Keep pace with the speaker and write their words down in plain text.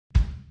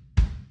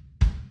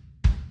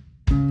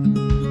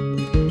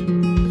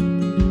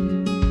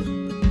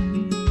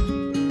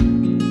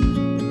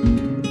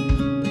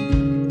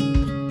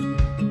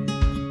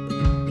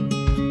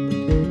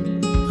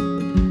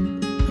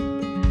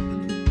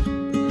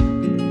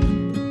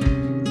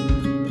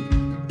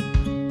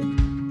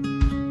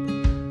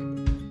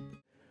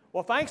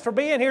Well, thanks for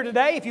being here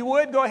today. If you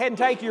would, go ahead and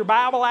take your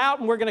Bible out,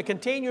 and we're going to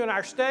continue in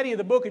our study of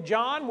the book of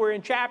John. We're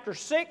in chapter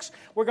 6.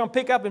 We're going to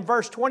pick up in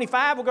verse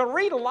 25. We're going to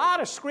read a lot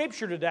of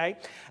Scripture today.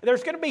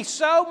 There's going to be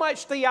so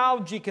much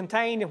theology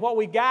contained in what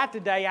we've got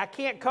today. I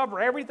can't cover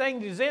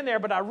everything that is in there,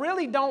 but I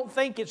really don't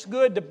think it's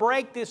good to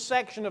break this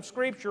section of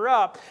Scripture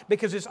up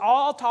because it's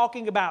all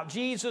talking about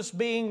Jesus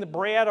being the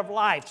bread of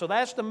life. So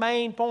that's the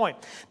main point.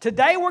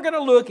 Today we're going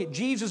to look at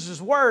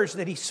Jesus' words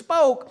that He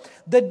spoke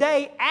the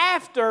day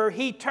after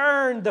He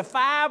turned the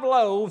 5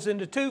 loaves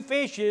into 2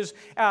 fishes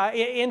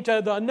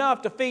into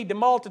enough to feed the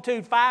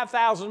multitude,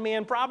 5,000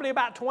 men, probably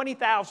about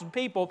 20,000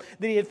 people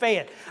that He had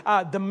fed.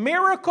 The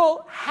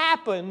miracle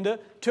happened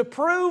to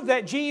prove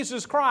that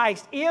Jesus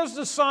Christ is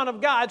the Son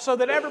of God so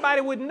that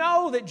everybody would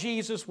know that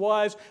Jesus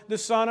was the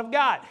Son of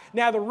God.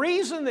 Now, the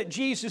reason that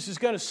Jesus is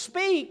going to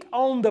speak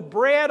on the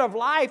bread of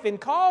life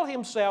and call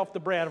Himself the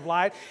bread of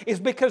life is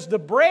because the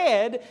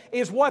bread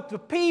is what the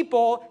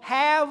people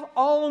have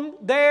on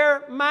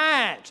their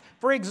minds.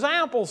 For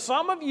example,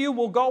 some of you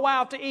will go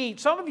out to eat.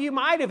 Some of you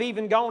might have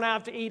even gone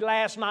out to eat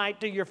last night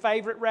to your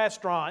favorite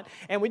restaurant.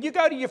 And when you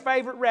go to your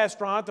favorite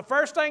restaurant, the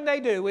first thing they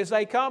do is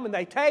they come and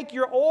they take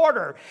your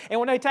order.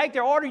 And when they take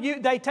their order,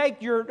 they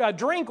take your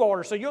drink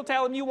order. So you'll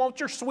tell them you want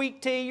your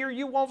sweet tea or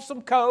you want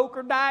some Coke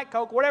or Diet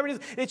Coke, whatever it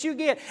is that you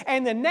get.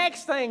 And the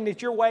next thing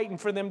that you're waiting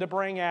for them to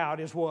bring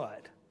out is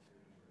what?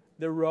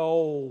 The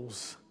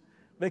rolls.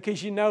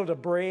 Because you know the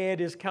bread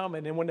is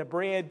coming. And when the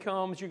bread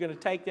comes, you're going to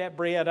take that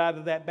bread out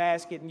of that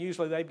basket, and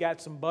usually they've got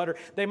some butter.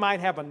 They might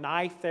have a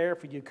knife there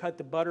for you to cut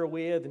the butter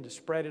with and to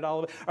spread it all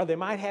over. Or they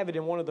might have it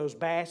in one of those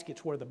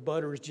baskets where the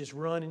butter is just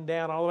running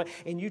down all the way.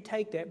 And you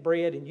take that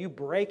bread and you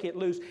break it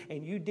loose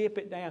and you dip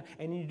it down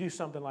and you do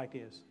something like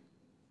this.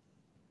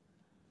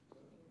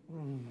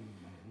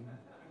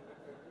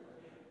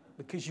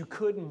 Because you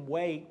couldn't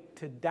wait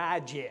to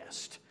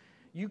digest.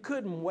 You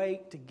couldn't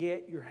wait to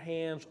get your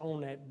hands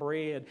on that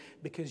bread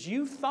because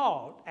you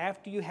thought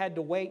after you had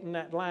to wait in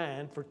that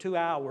line for 2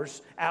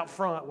 hours out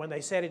front when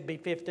they said it'd be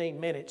 15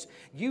 minutes,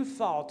 you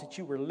thought that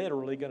you were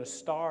literally going to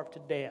starve to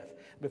death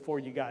before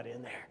you got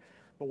in there.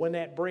 But when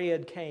that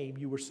bread came,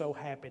 you were so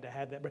happy to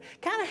have that bread.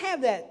 Kind of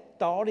have that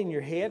thought in your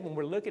head when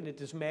we're looking at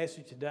this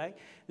message today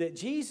that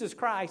Jesus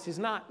Christ is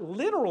not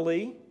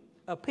literally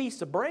a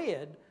piece of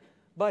bread,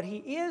 but He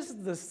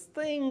is the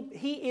thing,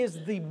 He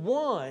is the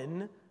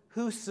one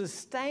who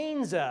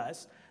sustains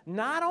us,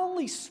 not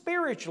only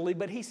spiritually,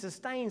 but He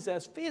sustains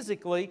us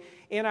physically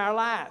in our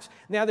lives.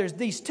 Now, there's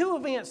these 2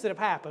 events that have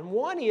happened.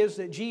 One is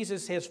that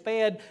Jesus has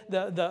fed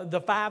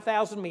the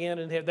 5,000 men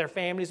and their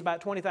families,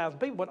 about 20,000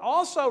 people. But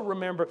also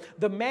remember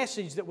the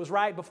message that was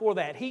right before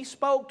that. He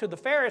spoke to the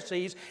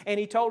Pharisees and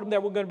He told them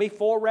there were going to be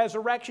 4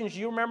 resurrections.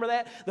 You remember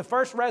that? The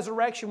first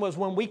resurrection was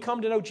when we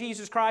come to know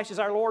Jesus Christ as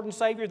our Lord and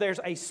Savior. There's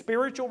a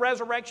spiritual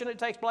resurrection that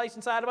takes place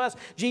inside of us.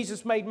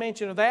 Jesus made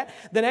mention of that.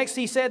 The next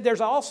He said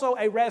there's also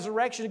a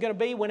resurrection going to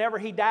be whenever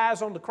He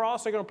dies on the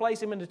cross. They're going to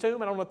place Him in the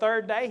tomb, and on the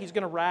 3rd day He's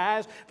going to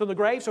rise from the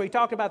grave. So He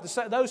talked about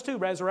those 2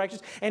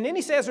 resurrections. And then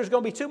He says there's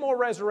going to be 2 more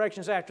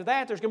resurrections after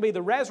that. There's going to be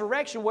the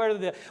resurrection where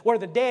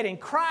the dead in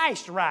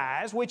Christ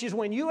rise, which is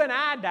when you and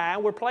I die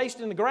and we're placed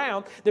in the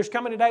ground. There's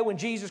coming a day when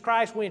Jesus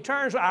Christ, when He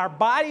returns, our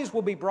bodies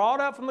will be brought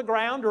up from the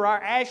ground, or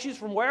our ashes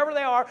from wherever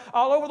they are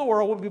all over the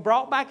world will be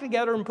brought back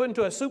together and put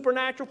into a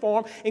supernatural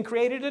form and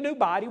created a new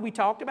body. We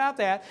talked about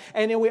that.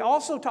 And then we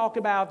also talked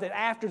about that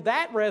after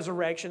that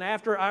resurrection,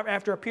 after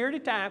a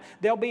period of time,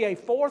 there'll be a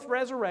 4th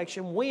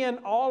resurrection when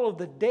all of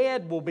the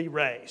dead will be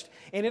raised.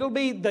 And it'll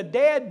be the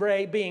dead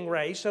being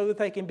raised so that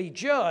they can be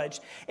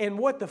judged. And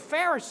what the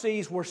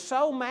Pharisees were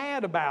so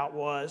mad about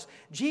was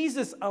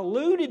Jesus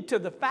alluded to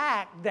the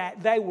fact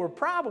that they were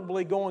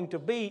probably going to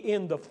be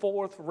in the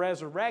 4th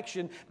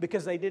resurrection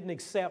because they didn't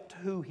accept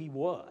who He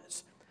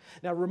was.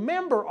 Now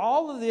remember,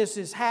 all of this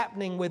is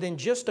happening within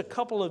just a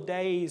couple of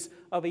days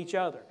of each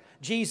other.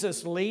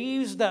 Jesus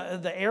leaves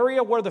the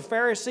area where the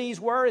Pharisees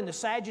were and the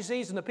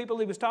Sadducees and the people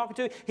He was talking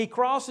to. He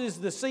crosses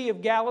the Sea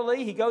of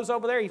Galilee. He goes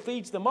over there. He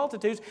feeds the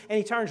multitudes. And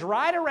He turns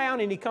right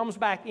around and He comes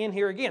back in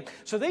here again.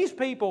 So these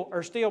people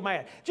are still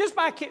mad. Just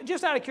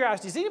out of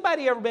curiosity, has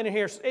anybody ever been in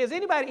here? Has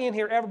anybody in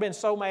here ever been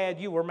so mad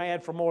you were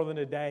mad for more than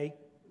a day?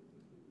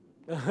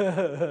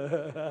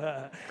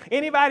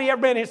 Anybody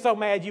ever been here so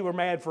mad you were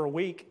mad for a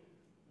week?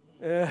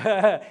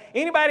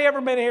 Anybody ever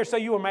been in here so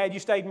you were mad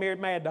you stayed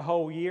mad the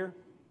whole year?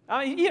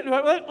 I mean,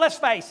 let's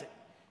face it.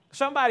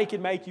 Somebody can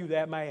make you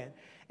that mad.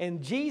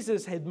 And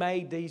Jesus had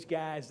made these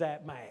guys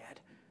that mad.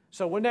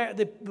 So when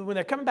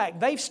they're coming back,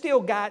 they've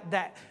still got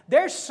that.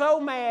 They're so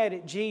mad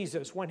at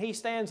Jesus when He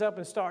stands up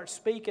and starts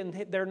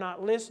speaking, they're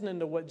not listening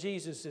to what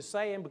Jesus is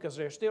saying because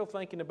they're still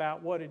thinking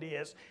about what it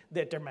is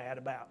that they're mad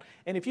about.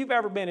 And if you've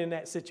ever been in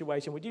that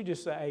situation, would you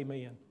just say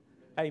amen?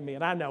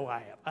 Amen. I know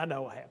I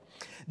have.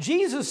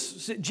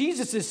 Jesus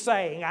is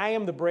saying, I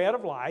am the bread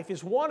of life,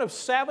 is one of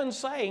 7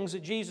 sayings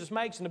that Jesus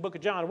makes in the book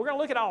of John. We're going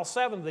to look at all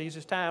 7 of these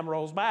as time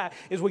rolls by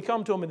as we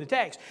come to them in the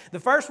text. The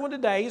first one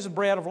today is the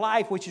bread of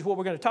life, which is what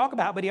we're going to talk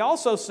about. But he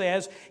also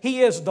says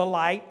he is the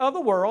light of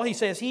the world. He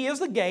says he is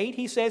the gate.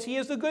 He says he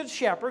is the good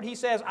shepherd. He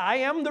says I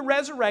am the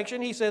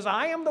resurrection. He says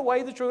I am the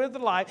way, the truth, and the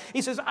life.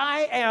 He says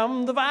I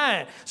am the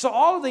vine. So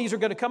all of these are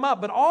going to come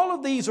up. But all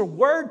of these are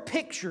word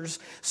pictures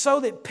so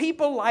that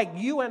people like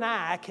you and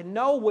I can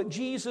know what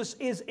Jesus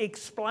is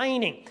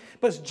explaining.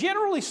 But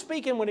generally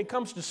speaking, when it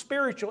comes to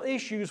spiritual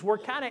issues, we're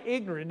kind of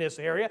ignorant in this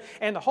area,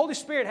 and the Holy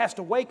Spirit has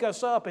to wake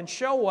us up and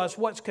show us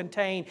what's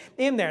contained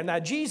in there. Now,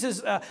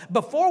 Jesus,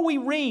 before we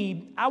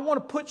read, I want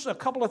to put a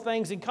couple of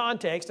things in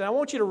context, and I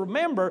want you to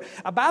remember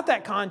about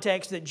that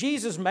context that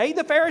Jesus made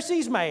the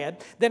Pharisees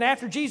mad. Then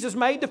after Jesus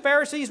made the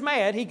Pharisees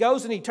mad, he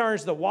goes and he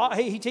turns the 5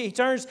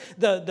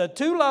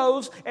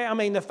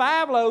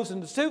 loaves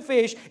and the 2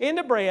 fish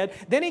into bread.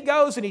 Then he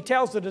goes and he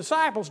tells the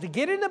disciples to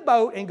get in the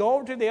boat and go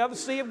over to the other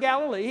Sea of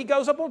Galilee. He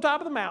goes up on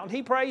top of the mountain.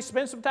 He prays,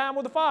 spends some time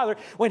with the Father.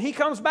 When he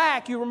comes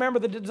back, you remember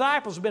the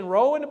disciples have been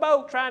rowing the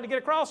boat trying to get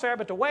across there,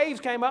 but the waves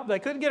came up. They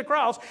couldn't get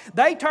across.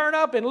 They turn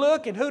up and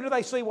look, and who do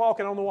they see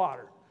walking on the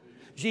water?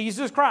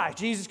 Jesus Christ.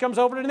 Jesus comes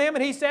over to them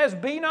and he says,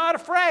 be not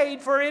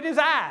afraid, for it is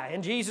I.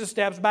 And Jesus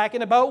steps back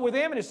in the boat with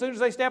them, and as soon as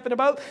they step in the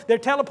boat, they're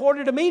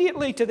teleported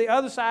immediately to the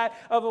other side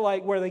of the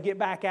lake where they get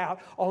back out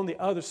on the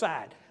other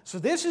side. So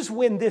this is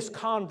when this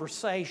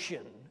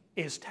conversation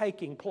is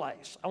taking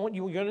place.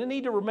 You're going to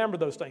need to remember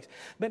those things.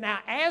 But now,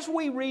 as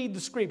we read the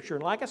Scripture,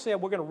 and like I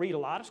said, we're going to read a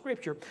lot of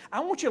Scripture,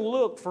 I want you to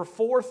look for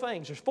 4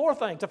 things. There's 4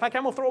 things. In fact,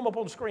 I'm going to throw them up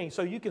on the screen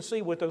so you can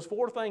see what those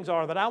 4 things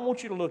are that I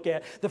want you to look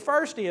at. The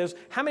first is,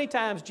 how many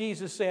times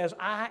Jesus says,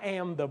 I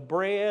am the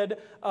bread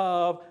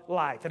of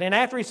life. And then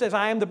after he says,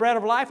 I am the bread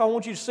of life, I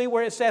want you to see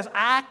where it says,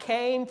 I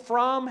came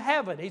from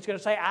heaven. He's going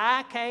to say,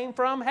 I came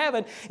from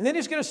heaven. And then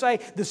he's going to say,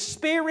 the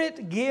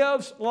Spirit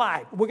gives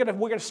life. We're going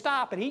to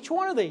stop at each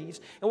one of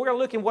these, and we're going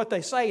to look at what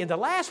they say. And the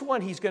last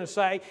one he's going to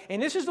say,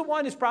 and this is the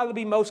one that's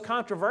probably most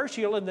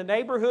controversial in the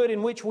neighborhood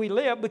in which we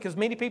live, because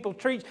many people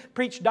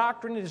preach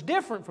doctrine that is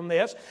different from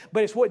this,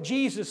 but it's what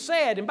Jesus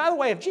said. And by the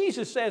way, if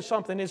Jesus says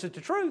something, is it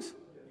the truth?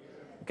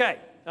 Okay,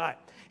 all right.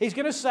 He's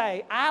going to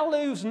say, I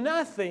lose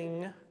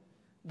nothing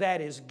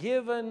that is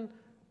given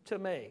to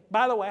me.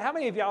 By the way, how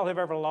many of y'all have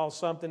ever lost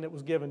something that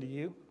was given to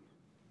you?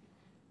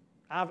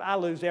 I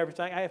lose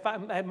everything.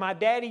 My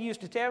daddy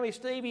used to tell me,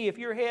 Stevie, if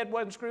your head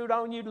wasn't screwed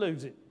on, you'd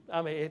lose it.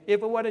 I mean,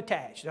 if it wasn't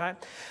attached. All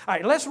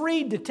right, let's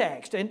read the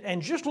text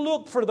and just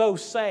look for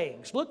those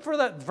sayings. Look for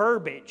that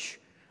verbiage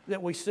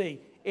that we see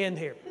in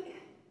here.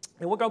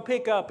 And we're going to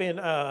pick up in,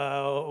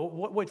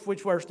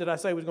 which verse did I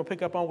say we was going to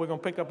pick up on? We're going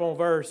to pick up on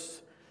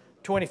verse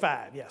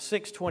 25. Yeah,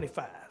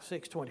 625.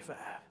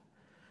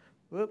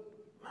 Whoop.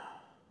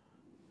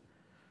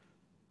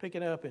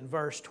 Picking up in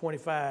verse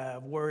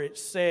 25 where it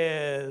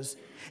says,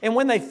 and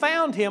when they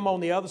found him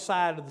on the other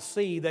side of the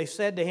sea, they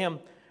said to him,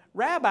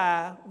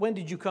 Rabbi, when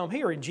did you come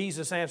here? And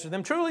Jesus answered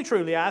them, truly,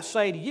 truly, I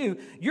say to you,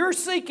 you're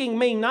seeking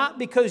me not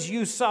because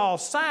you saw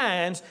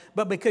signs,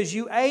 but because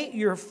you ate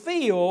your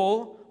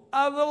fill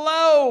of the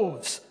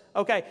loaves.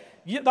 Okay,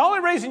 the only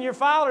reason you're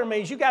following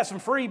me is you got some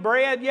free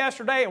bread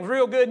yesterday. It was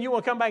real good, and you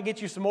want to come back and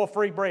get you some more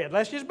free bread.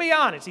 Let's just be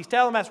honest. He's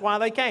telling them that's why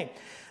they came.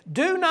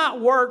 Do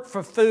not work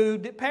for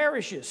food that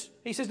perishes.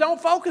 He says,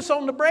 don't focus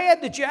on the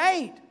bread that you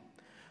ate,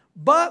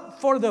 but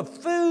for the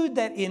food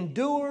that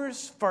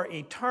endures for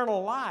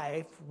eternal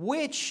life,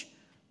 which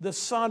the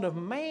Son of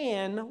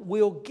Man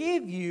will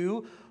give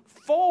you,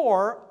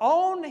 for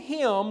on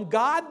him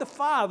God the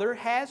Father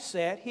has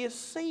set his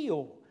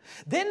seal.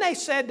 Then they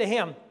said to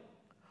him,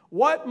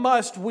 what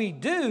must we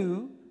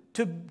do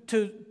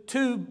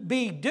to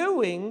be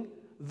doing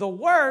the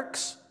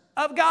works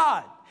of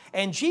God?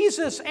 And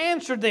Jesus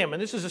answered them,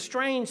 and this is a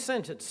strange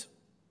sentence,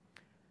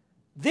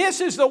 this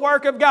is the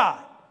work of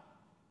God,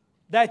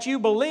 that you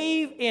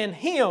believe in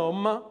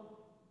Him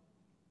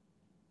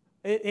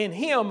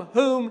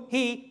whom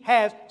He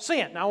has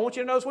sent. Now I want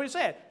you to notice what He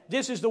said.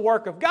 This is the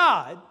work of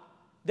God,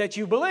 that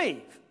you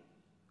believe.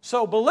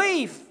 So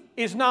belief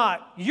is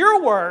not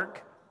your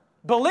work.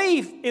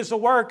 Belief is the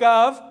work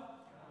of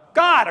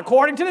God,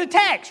 according to the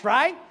text,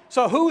 right?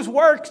 So whose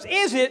works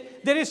is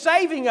it that is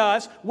saving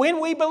us when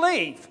we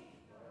believe?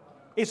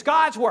 It's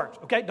God's works.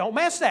 Okay, don't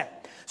mess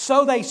that.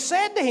 So they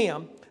said to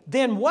him,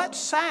 then what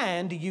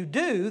sign do you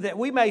do that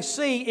we may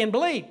see and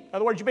believe? In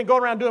other words, you've been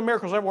going around doing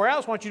miracles everywhere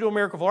else. Why don't you do a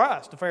miracle for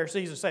us? The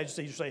Pharisees and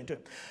Sadducees are saying to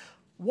him.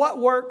 What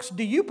works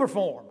do you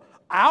perform?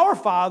 Our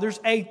fathers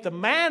ate the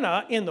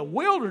manna in the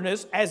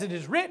wilderness, as it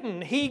is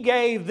written, He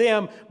gave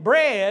them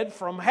bread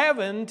from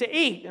heaven to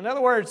eat. In other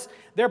words,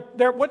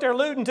 what they're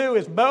alluding to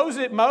is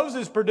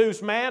Moses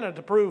produced manna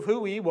to prove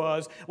who he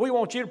was. We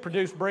want you to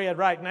produce bread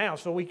right now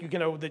so we can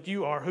know that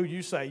you are who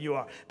you say you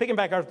are. Picking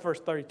back up to verse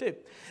 32.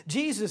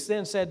 Jesus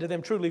then said to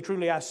them, truly,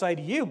 truly, I say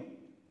to you,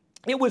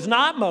 it was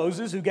not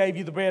Moses who gave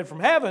you the bread from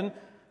heaven,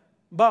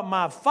 but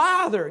my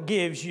Father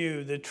gives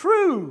you the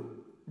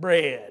true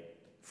bread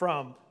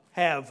from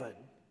heaven.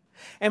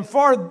 And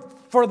for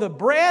For the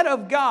bread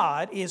of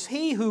God is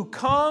he who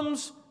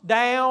comes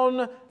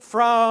down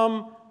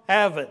from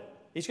heaven.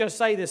 He's going to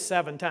say this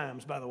 7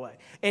 times, by the way.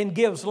 And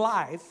gives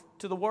life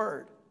to the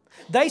word.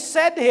 They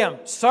said to him,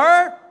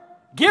 Sir,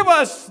 give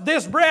us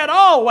this bread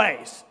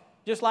always.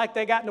 Just like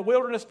they got in the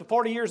wilderness, the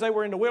 40 years they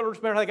were in the wilderness.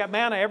 Remember, they got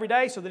manna every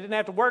day, so they didn't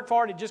have to work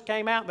for it. It just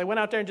came out. They went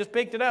out there and just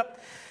picked it up.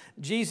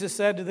 Jesus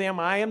said to them,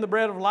 I am the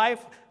bread of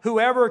life.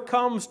 Whoever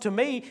comes to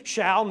me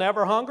shall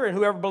never hunger, and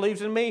whoever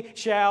believes in me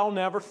shall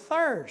never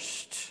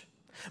thirst.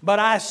 But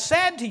I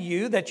said to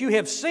you that you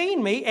have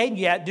seen me and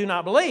yet do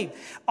not believe.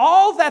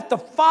 All that the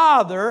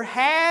Father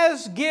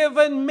has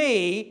given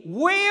me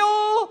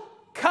will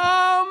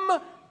come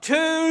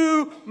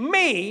to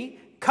me.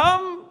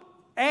 Come,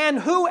 and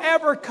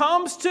whoever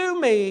comes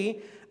to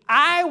me,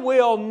 I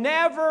will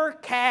never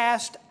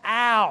cast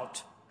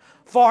out.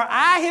 For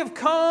I have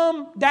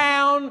come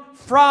down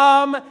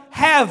from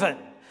heaven,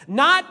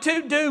 not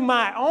to do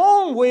my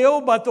own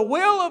will, but the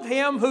will of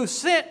him who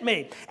sent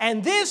me.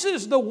 And this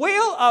is the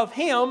will of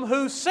him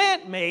who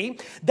sent me,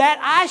 that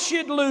I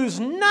should lose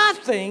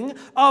nothing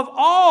of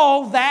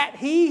all that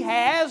he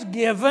has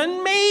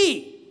given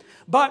me,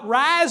 but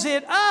rise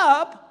it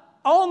up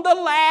on the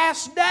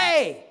last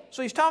day.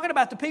 So he's talking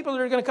about the people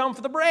that are going to come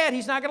for the bread.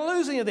 He's not going to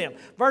lose any of them.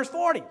 Verse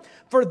 40,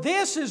 for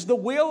this is the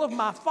will of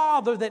my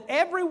Father, that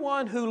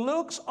everyone who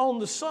looks on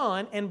the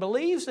Son and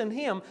believes in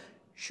him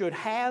should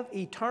have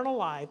eternal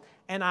life,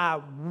 and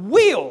I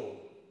will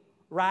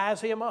rise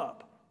him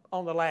up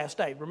on the last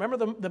day. Remember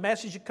the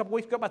message a couple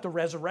weeks ago about the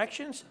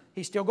resurrections?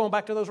 He's still going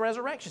back to those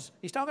resurrections.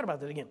 He's talking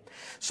about that again.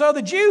 So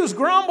the Jews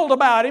grumbled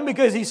about him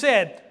because he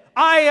said,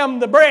 I am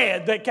the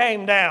bread that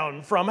came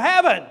down from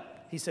heaven.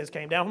 He says,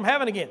 came down from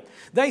heaven again.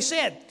 They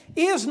said,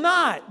 is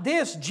not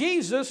this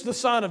Jesus, the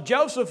son of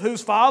Joseph,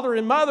 whose father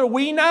and mother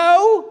we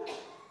know?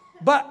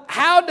 But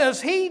how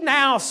does he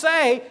now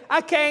say,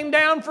 I came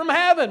down from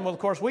heaven? Well, of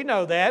course, we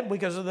know that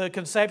because of the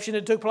conception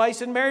that took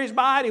place in Mary's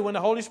body when the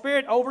Holy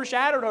Spirit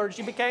overshadowed her and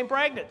she became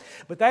pregnant.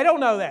 But they don't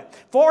know that.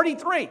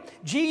 43,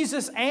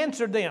 Jesus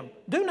answered them,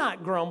 do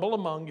not grumble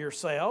among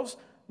yourselves.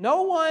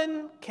 No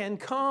one can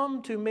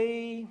come to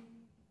me.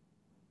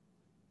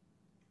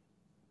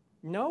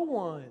 No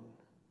one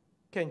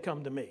can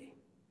come to me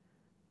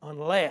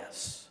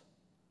unless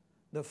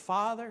the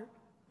Father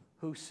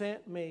who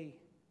sent me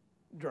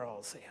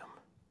draws him.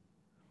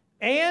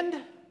 And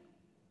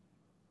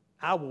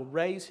I will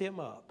raise him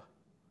up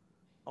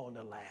on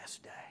the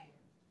last day.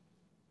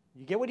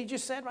 You get what he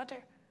just said right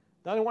there?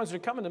 The only ones that are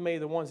coming to me are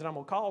the ones that I'm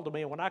going to call to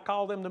me. And when I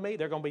call them to me,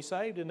 they're going to be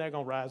saved and they're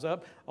going to rise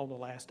up on the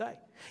last day.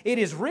 It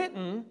is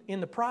written in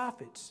the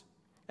prophets,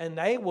 and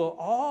they will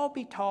all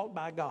be taught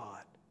by God.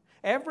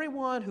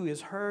 Everyone who has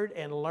heard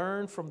and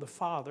learned from the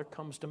Father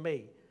comes to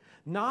me.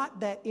 Not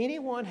that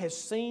anyone has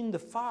seen the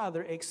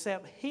Father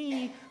except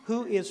he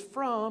who is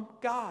from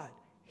God.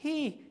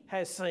 He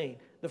has seen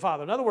the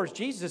Father. In other words,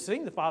 Jesus has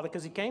seen the Father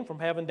because he came from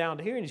heaven down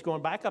to here, and he's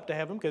going back up to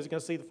heaven because he's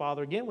going to see the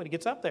Father again when he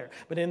gets up there.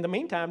 But in the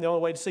meantime, the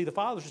only way to see the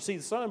Father is to see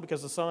the Son,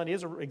 because the Son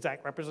is an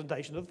exact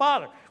representation of the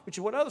Father, which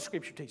is what other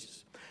Scripture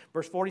teaches.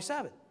 Verse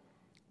 47,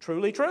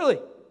 truly, truly,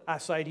 I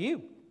say to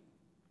you,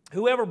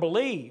 whoever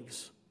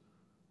believes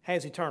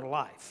has eternal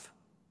life.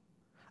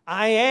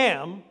 I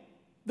am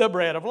the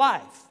bread of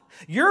life.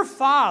 Your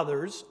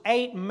fathers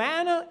ate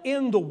manna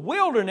in the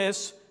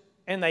wilderness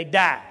and they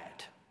died.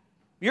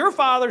 Your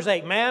fathers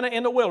ate manna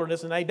in the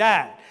wilderness and they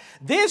died.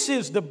 This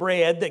is the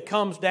bread that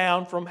comes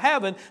down from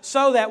heaven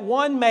so that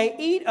one may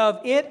eat of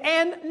it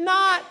and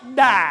not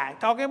die.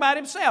 Talking about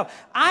himself.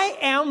 I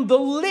am the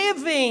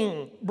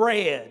living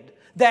bread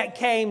that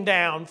came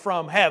down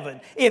from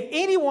heaven. If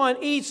anyone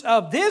eats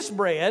of this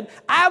bread,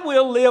 I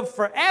will live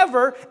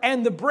forever,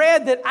 and the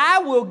bread that I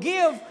will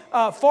give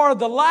for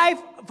the life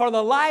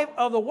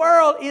of the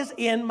world is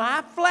in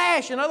my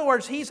flesh. In other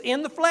words, he's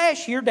in the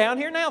flesh here, down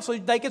here now, so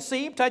they could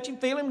see him, touch him,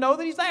 feel him, know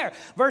that he's there.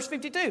 Verse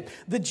 52,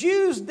 the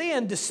Jews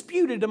then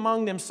disputed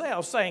among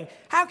themselves, saying,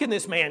 how can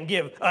this man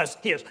give us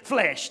his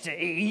flesh to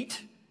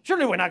eat?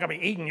 Surely we're not going to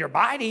be eating your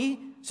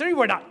body. Surely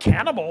we're not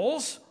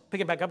cannibals.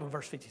 Pick it back up in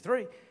verse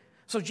 53.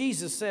 So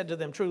Jesus said to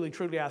them, truly,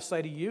 truly, I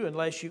say to you,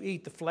 unless you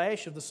eat the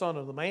flesh of the Son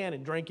of the Man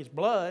and drink his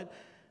blood,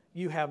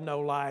 you have no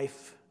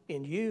life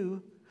in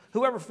you.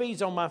 Whoever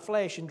feeds on my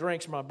flesh and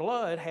drinks my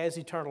blood has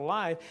eternal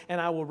life,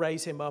 and I will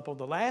raise him up on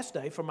the last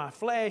day. For my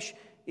flesh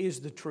is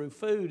the true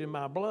food, and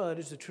my blood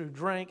is the true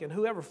drink. And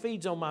whoever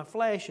feeds on my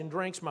flesh and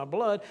drinks my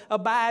blood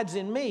abides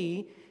in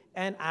me,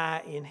 and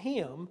I in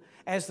him.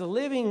 As the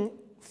living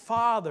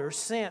Father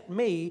sent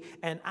me,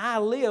 and I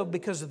live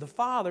because of the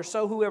Father,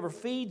 so whoever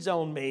feeds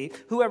on me,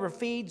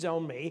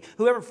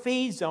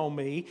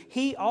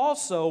 he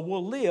also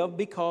will live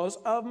because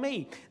of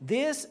me.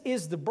 This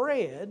is the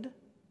bread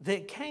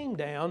that came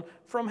down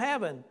from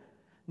heaven.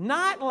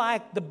 Not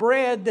like the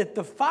bread that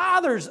the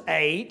fathers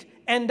ate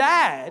and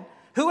died.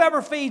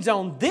 Whoever feeds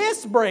on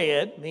this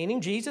bread,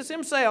 meaning Jesus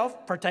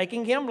himself,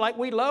 partaking him like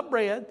we love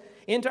bread,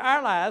 into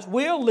our lives,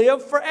 will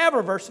live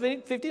forever. Verse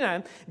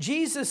 59,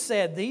 Jesus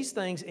said these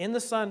things in the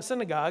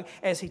synagogue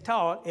as he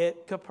taught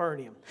at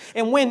Capernaum.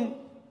 And when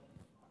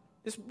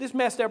This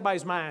messed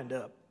everybody's mind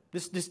up.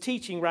 This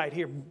teaching right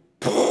here,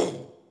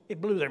 it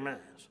blew their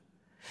minds.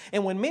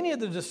 And when many of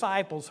the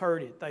disciples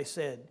heard it, they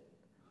said,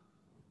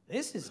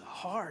 this is a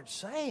hard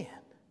saying.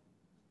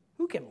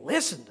 Who can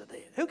listen to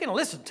this? Who can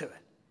listen to it?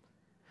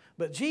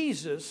 But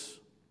Jesus,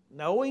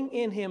 knowing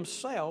in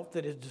himself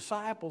that his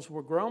disciples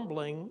were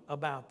grumbling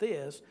about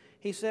this,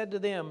 he said to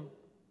them,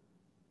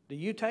 do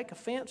you take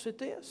offense at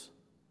this?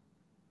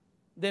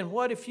 Then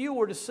what if you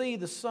were to see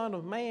the Son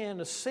of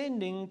Man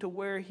ascending to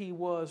where he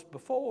was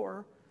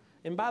before?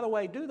 And by the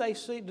way, do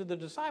the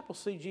disciples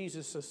see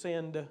Jesus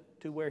ascend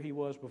to where he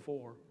was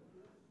before?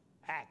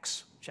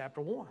 Acts chapter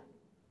 1.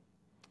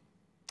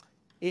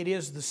 It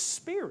is the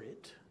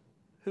Spirit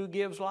who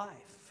gives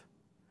life.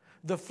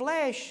 The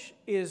flesh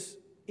is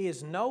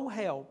no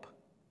help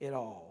at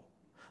all.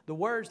 The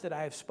words that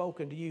I have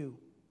spoken to you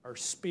are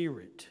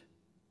spirit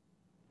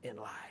and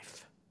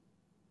life.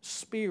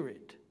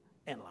 Spirit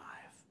and life.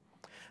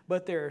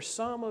 But there are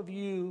some of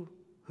you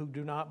who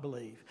do not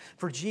believe.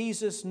 For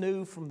Jesus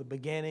knew from the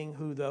beginning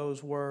who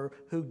those were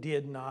who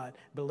did not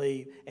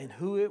believe and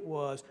who it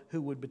was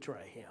who would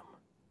betray him.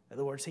 In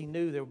other words, he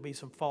knew there would be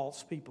some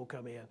false people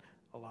come in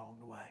along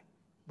the way.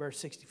 Verse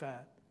 65.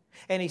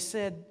 And he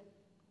said,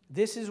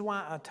 this is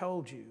why I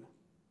told you,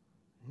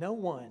 no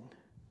one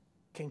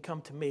can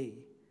come to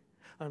me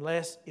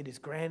unless it is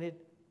granted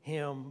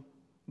him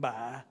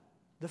by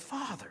the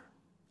Father.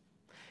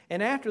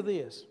 And after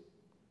this,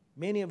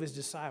 many of his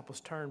disciples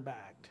turned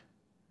back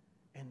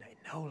and they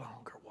no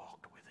longer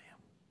walked with him.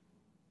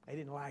 They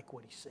didn't like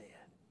what he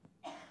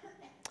said.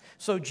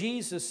 So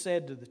Jesus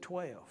said to the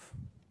 12,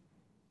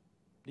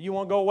 do you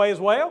want to go away as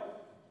well?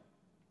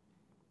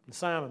 And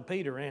Simon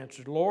Peter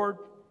answered, Lord,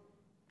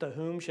 to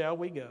whom shall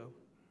we go?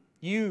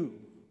 You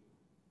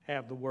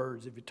have the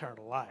words of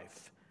eternal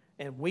life.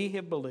 And we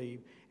have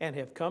believed and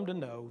have come to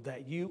know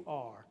that you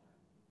are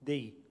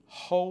the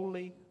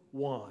Holy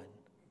One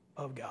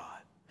of God.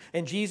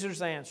 And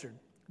Jesus answered,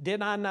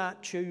 did I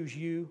not choose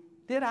you?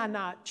 Did I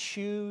not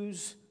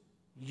choose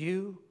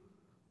you,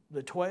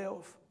 the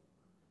 12?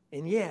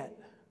 And yet,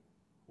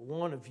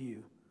 one of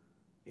you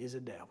is a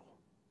devil.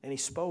 And he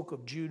spoke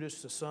of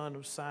Judas, the son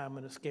of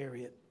Simon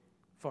Iscariot,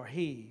 for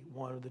he,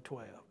 one of the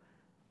 12,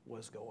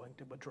 was going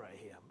to betray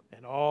him.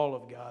 And all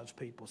of God's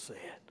people said,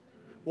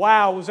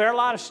 wow, was there a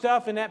lot of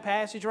stuff in that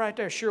passage right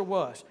there? Sure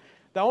was.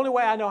 The only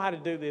way I know how to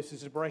do this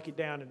is to break it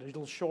down into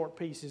little short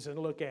pieces and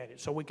look at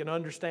it so we can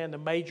understand the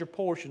major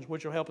portions,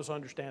 which will help us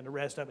understand the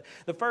rest of it.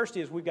 The first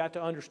is we've got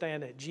to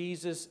understand that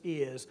Jesus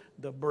is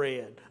the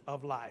bread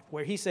of life,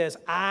 where he says,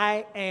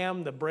 I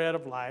am the bread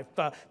of life,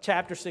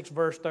 chapter 6,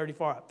 verse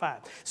 35.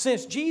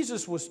 Since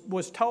Jesus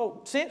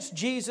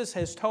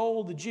has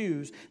told the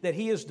Jews that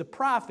he is the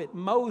prophet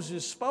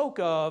Moses spoke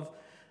of,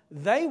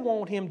 they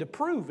want him to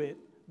prove it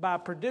by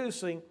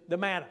producing the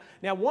manna.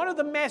 Now, one of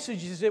the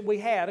messages that we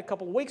had a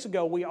couple of weeks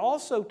ago, we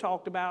also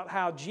talked about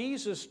how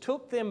Jesus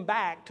took them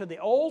back to the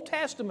Old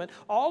Testament,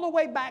 all the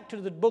way back to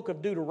the book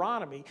of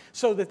Deuteronomy,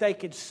 so that they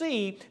could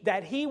see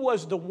that he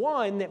was the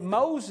one that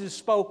Moses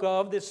spoke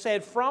of that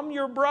said, from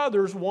your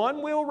brothers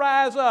one will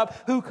rise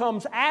up who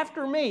comes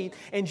after me.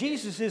 And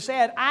Jesus has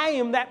said, I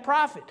am that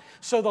prophet.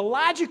 So the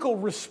logical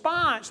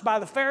response by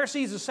the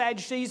Pharisees, the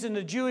Sadducees, and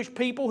the Jewish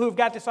people who've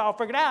got this all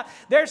figured out,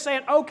 they're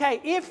saying,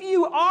 okay, if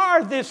you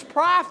are this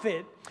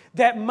prophet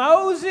that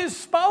Moses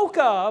spoke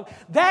of,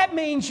 that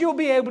means you'll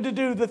be able to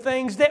do the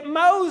things that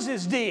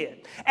Moses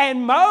did.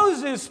 And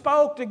Moses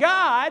spoke to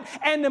God,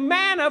 and the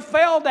manna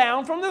fell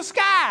down from the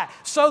sky.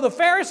 So the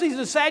Pharisees,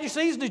 the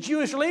Sadducees, the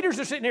Jewish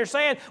leaders are sitting there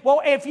saying,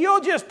 well, if you'll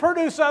just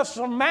produce us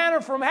some manna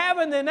from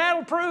heaven, then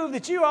that'll prove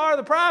that you are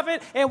the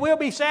prophet, and we'll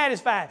be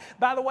satisfied.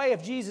 By the way,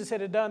 if Jesus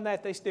had done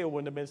that, they still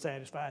wouldn't have been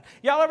satisfied.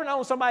 Y'all ever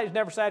known somebody who's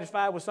never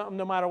satisfied with something,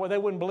 no matter what? They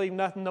wouldn't believe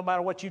nothing, no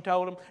matter what you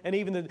told them. And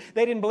even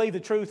they didn't believe the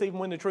truth, even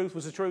when the truth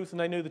was the truth, and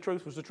they knew the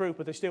truth was the truth,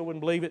 but they still wouldn't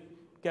believe it.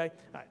 Okay?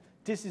 All right.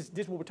 This is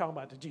what we're talking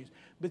about to Jesus.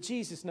 But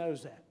Jesus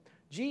knows that.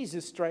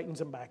 Jesus straightens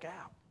them back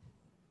out.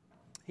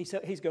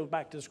 He goes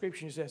back to the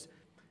Scripture and he says,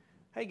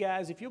 hey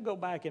guys, if you'll go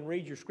back and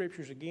read your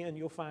Scriptures again,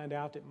 you'll find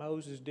out that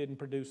Moses didn't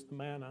produce the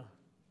manna,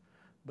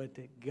 but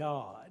that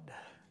God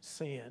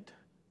sent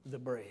the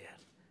bread.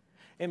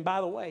 And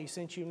by the way,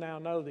 since you now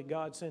know that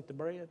God sent the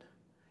bread,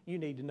 you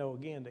need to know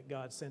again that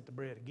God sent the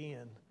bread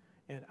again,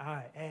 and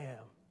I am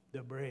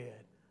the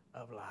bread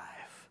of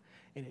life.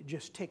 And it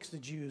just ticks the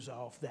Jews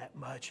off that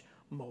much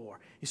more.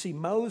 You see,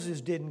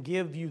 Moses didn't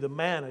give you the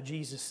manna,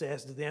 Jesus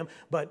says to them,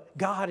 but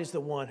God is the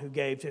one who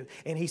gave to.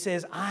 And he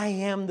says, I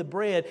am the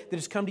bread that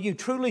has come to you.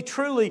 Truly,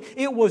 truly,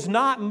 it was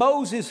not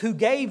Moses who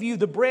gave you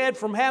the bread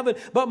from heaven,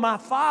 but my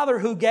Father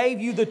who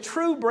gave you the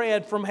true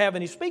bread from heaven.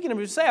 He's speaking of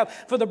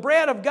himself. For the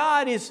bread of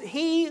God is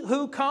he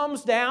who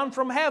comes down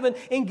from heaven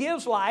and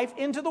gives life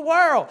into the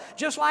world.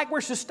 Just like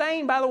we're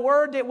sustained by the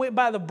word,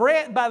 by the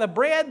bread,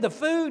 the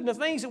food, and the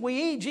things that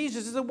we eat,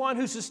 Jesus is the one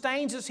who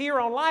sustains us here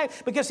on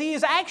life, because he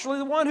is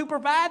actually the one who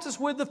provides us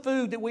with the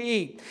food that we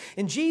eat.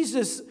 And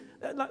Jesus,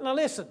 now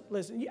listen.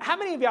 How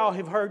many of y'all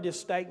have heard this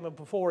statement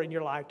before in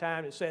your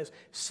lifetime? It says,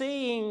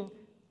 seeing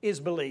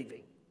is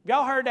believing.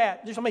 Y'all heard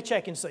that? Just let me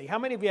check and see. How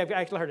many of you have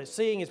actually heard it?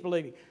 Seeing is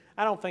believing.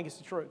 I don't think it's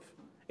the truth.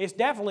 It's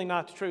definitely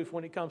not the truth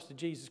when it comes to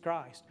Jesus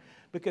Christ.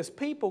 Because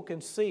people can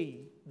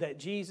see that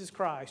Jesus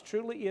Christ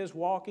truly is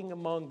walking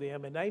among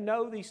them, and they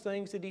know these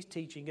things that He's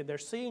teaching, and they're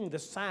seeing the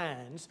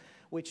signs,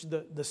 which are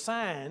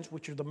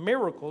the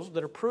miracles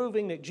that are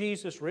proving that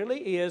Jesus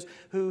really is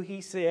who He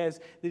says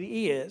that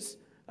He is.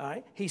 All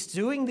right? He's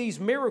doing these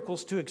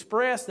miracles to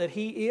express that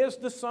He is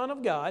the Son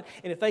of God.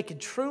 And if they can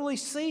truly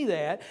see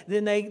that,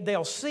 then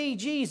they'll see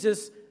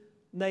Jesus.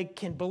 They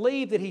can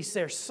believe that He's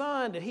their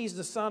Son, that He's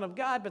the Son of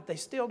God, but they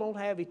still don't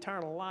have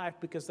eternal life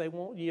because they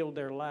won't yield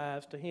their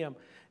lives to Him.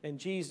 And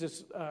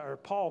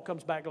Paul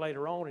comes back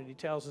later on and he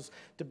tells us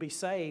to be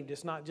saved.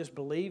 It's not just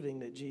believing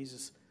that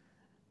Jesus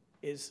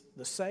is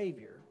the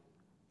Savior.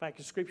 In fact,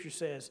 the Scripture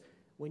says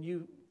when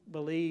you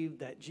believe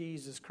that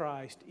Jesus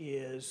Christ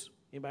is,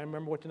 anybody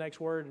remember what the next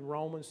word in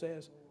Romans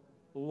says?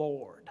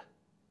 Lord.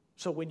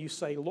 So when you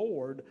say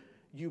Lord,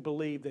 you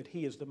believe that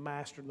He is the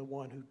master and the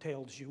one who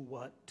tells you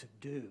what to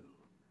do.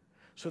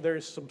 So there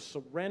is some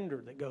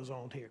surrender that goes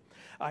on here.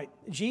 All right,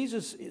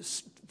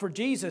 for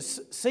Jesus,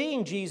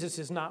 seeing Jesus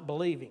is not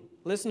believing.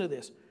 Listen to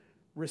this.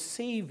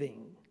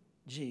 Receiving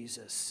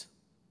Jesus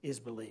is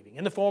believing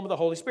in the form of the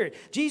Holy Spirit.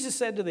 Jesus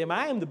said to them,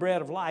 I am the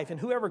bread of life, and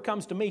whoever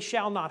comes to me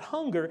shall not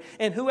hunger,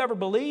 and whoever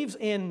believes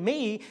in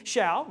me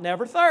shall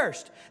never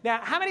thirst.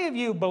 Now, how many of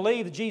you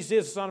believe that Jesus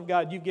is the Son of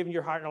God? You've given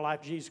your heart and your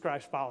life to Jesus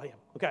Christ, follow Him.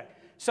 Okay,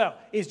 so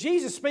is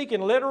Jesus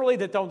speaking literally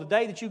that on the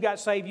day that you got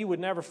saved, you would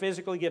never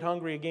physically get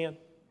hungry again?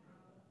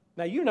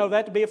 Now, you know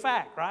that to be a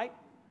fact, right?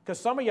 Because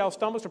some of y'all's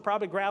stomachs are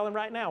probably growling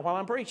right now while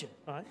I'm preaching.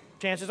 All right?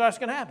 Chances are it's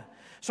going to happen.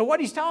 So what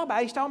He's talking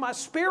about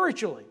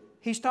spiritually.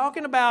 He's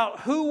talking about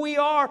who we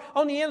are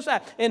on the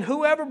inside. And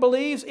whoever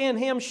believes in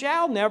Him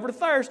shall never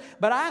thirst.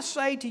 But I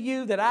say to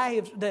you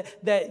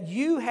that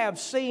you have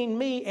seen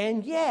me,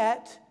 and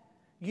yet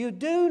you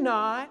do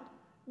not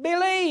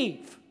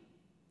believe.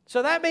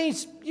 So that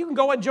means you can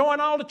go and join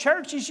all the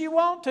churches you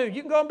want to.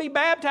 You can go and be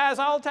baptized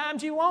all the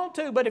times you want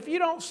to. But if you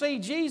don't see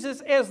Jesus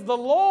as the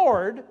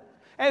Lord,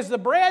 as the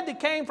bread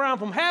that came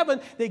from heaven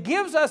that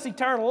gives us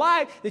eternal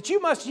life, that you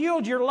must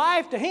yield your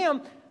life to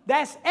Him,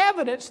 that's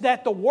evidence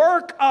that the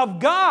work of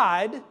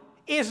God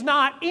is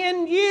not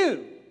in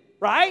you,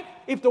 right?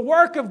 If the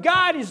work of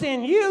God is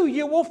in you,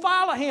 you will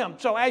follow Him.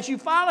 So as you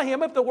follow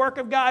Him, if the work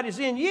of God is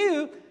in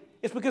you,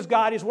 it's because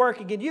God is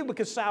working in you,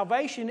 because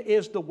salvation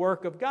is the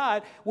work of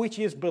God, which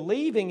is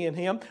believing in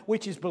Him,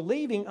 which is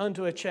believing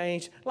unto a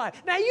changed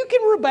life. Now, you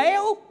can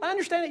rebel. I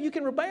understand that you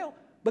can rebel,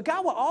 but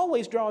God will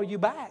always draw you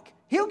back.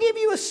 He'll give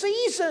you a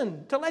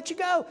season to let you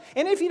go.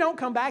 And if you don't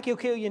come back, He'll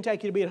kill you and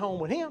take you to be at home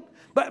with Him.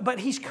 But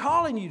He's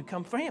calling you to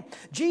come for Him.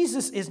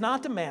 Jesus is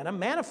not the manna.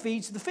 Manna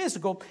feeds the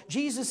physical.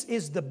 Jesus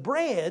is the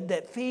bread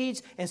that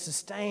feeds and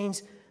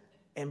sustains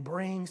and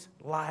brings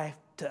life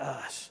to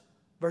us.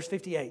 Verse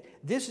 58,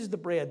 this is the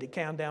bread that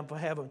came down from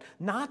heaven,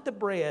 not the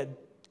bread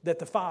that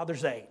the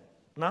fathers ate,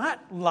 not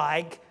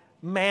like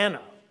manna.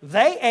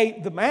 They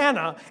ate the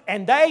manna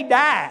and they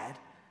died.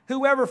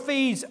 Whoever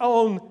feeds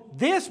on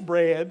this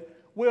bread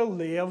will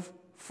live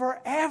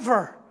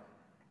forever.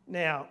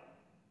 Now,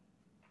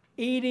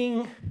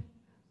 eating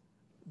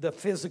the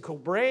physical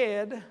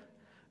bread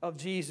of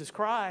Jesus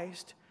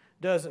Christ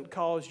doesn't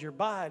cause your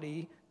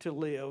body to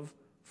live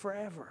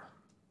forever.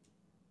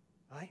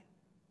 Right?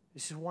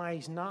 This is why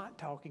He's not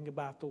talking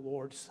about the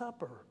Lord's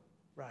Supper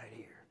right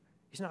here.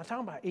 He's not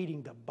talking about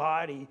eating the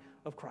body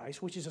of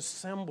Christ, which is a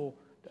symbol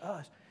to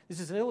us. This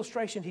is an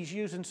illustration He's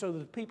using so that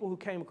the people who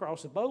came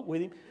across the boat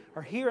with Him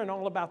are hearing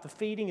all about the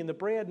feeding and the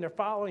bread, and they're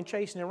following,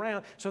 chasing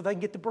around so they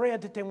can get the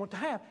bread that they want to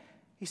have.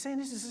 He's saying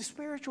this is a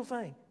spiritual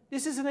thing.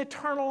 This is an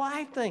eternal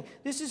life thing.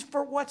 This is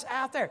for what's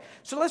out there.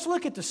 So let's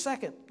look at the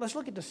second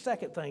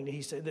thing that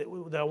He said that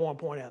I want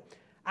to point out.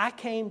 I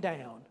came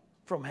down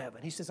from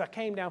heaven. He says, I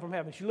came down from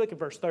heaven. If you look at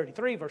verse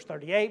 33, verse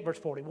 38, verse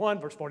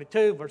 41, verse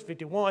 42, verse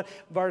 51,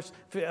 verse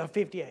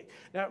 58.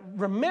 Now,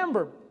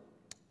 remember,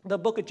 the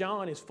book of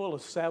John is full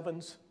of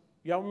sevens.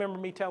 Y'all remember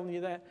me telling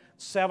you that?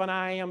 7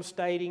 I am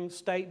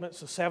statements,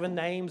 the 7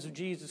 names of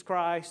Jesus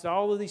Christ,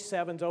 all of these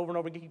sevens over and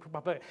over again.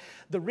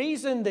 The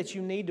reason that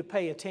you need to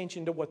pay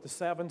attention to what the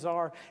sevens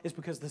are is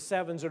because the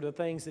sevens are the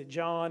things that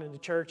John and the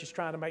church is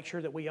trying to make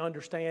sure that we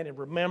understand and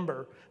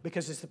remember,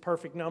 because it's the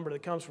perfect number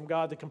that comes from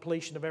God, the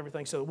completion of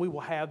everything, so that we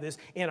will have this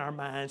in our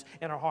minds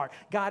and our heart.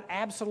 God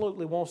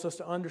absolutely wants us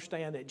to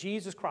understand that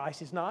Jesus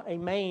Christ is not a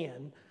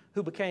man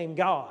who became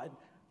God,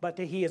 but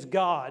that He is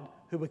God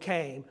who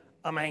became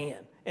a man.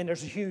 And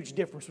there's a huge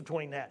difference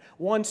between that.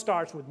 One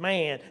starts with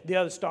man, the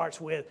other starts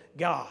with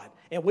God.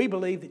 And we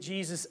believe that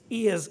Jesus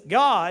is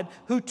God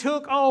who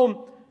took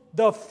on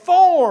the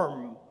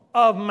form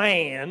of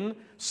man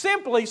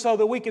simply so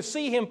that we could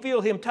see Him, feel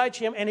Him, touch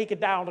Him, and He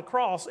could die on the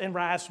cross and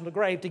rise from the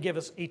grave to give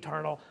us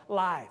eternal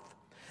life.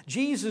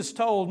 Jesus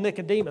told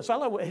Nicodemus, I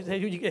love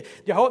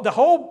the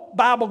whole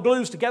Bible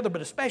glues together,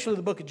 but especially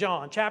the book of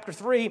John. Chapter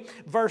 3,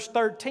 verse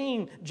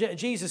 13,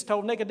 Jesus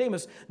told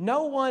Nicodemus,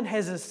 no one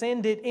has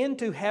ascended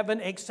into heaven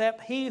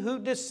except he who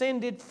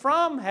descended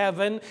from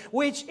heaven,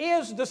 which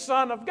is the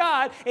Son of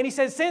God. And he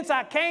said, since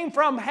I came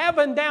from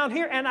heaven down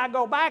here and I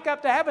go back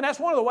up to heaven, that's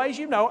one of the ways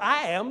you know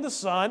I am the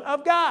Son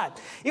of God.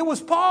 It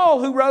was Paul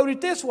who wrote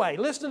it this way.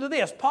 Listen to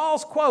this.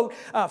 Paul's quote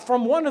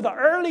from one of the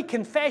early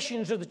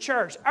confessions of the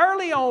church.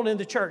 Early on in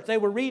the church, they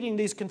were reading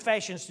these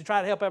confessions to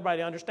try to help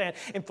everybody understand.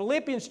 In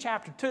Philippians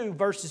chapter 2,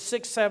 verses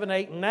 6, 7,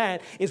 8, and 9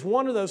 is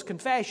one of those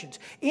confessions.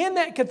 In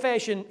that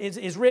confession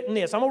is written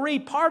this. I'm going to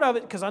read part of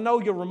it because I know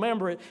you'll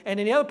remember it, and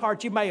in the other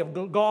part you may have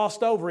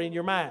glossed over in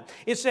your mind.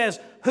 It says,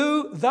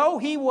 who, though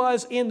he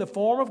was in the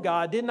form of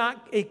God, did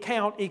not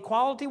count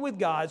equality with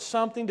God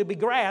something to be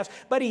grasped,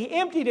 but he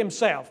emptied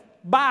himself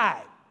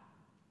by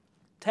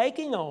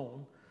taking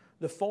on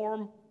the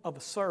form of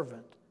a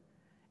servant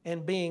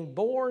and being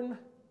born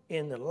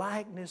in the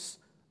likeness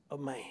of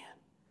man.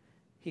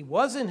 He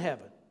was in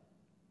heaven.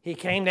 He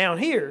came down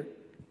here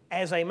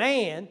as a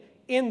man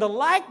in the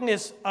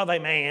likeness of a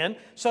man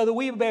so that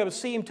we would be able to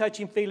see Him, touch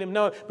Him, feel Him,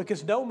 know Him,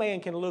 because no man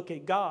can look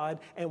at God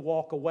and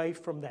walk away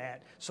from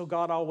that. So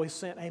God always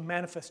sent a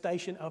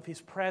manifestation of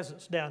His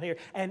presence down here,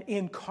 an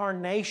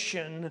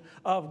incarnation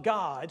of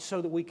God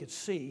so that we could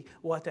see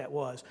what that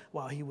was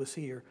while He was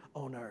here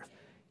on earth.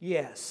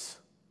 Yes,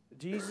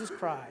 Jesus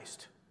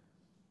Christ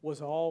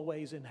was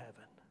always in heaven.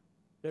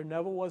 There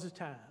never was a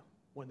time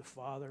when the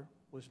Father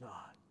was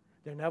not.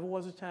 There never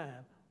was a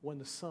time when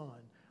the Son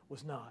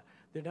was not.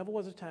 There never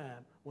was a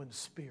time when the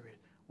Spirit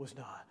was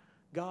not.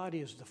 God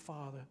is the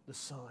Father, the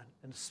Son,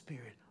 and the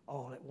Spirit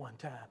all at one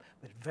time.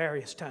 But at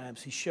various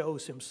times He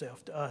shows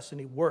Himself to us and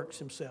He works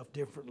Himself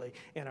differently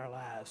in our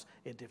lives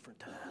at different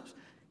times.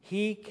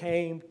 He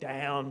came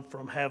down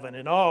from heaven,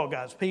 and all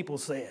God's people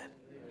said.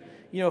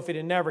 You know, if it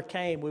had never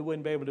came, we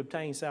wouldn't be able to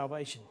obtain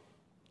salvation.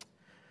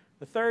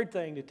 The third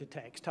thing that the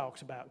text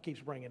talks about, keeps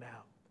bringing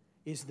out,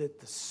 is that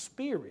the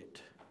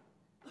Spirit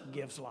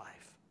gives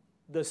life.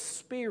 The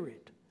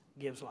Spirit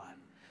gives life.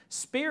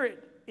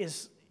 Spirit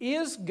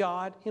is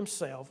God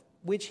Himself,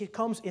 which He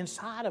comes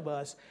inside of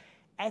us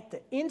at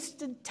the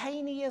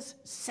instantaneous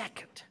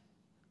second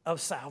of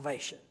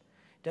salvation.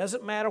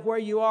 Doesn't matter where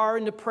you are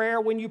in the prayer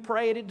when you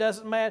pray it, it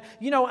doesn't matter.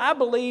 You know, I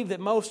believe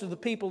that most of the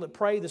people that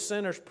pray the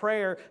sinner's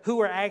prayer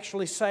who are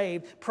actually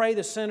saved pray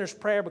the sinner's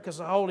prayer because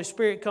the Holy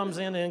Spirit comes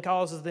in and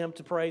causes them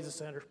to pray the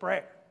sinner's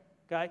prayer.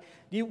 Okay?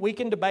 We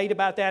can debate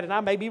about that, and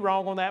I may be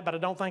wrong on that, but I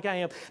don't think I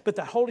am. But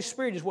the Holy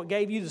Spirit is what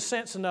gave you the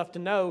sense enough to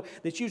know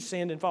that you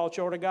sinned and fall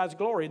short of God's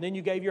glory. And then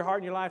you gave your heart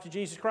and your life to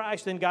Jesus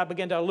Christ. Then God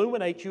began to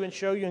illuminate you and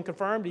show you and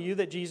confirm to you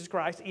that Jesus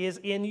Christ is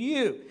in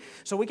you.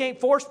 So we can't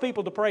force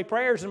people to pray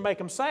prayers and make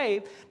them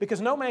saved, because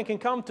no man can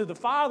come to the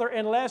Father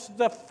unless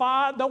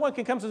no one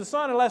can come to the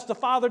Son unless the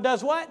Father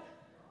does what?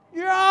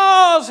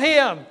 Draws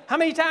him. How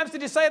many times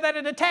did He say that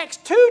in the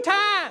text? 2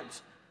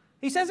 times.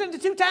 He says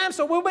it 2 times,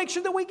 so we'll make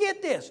sure that we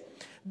get this.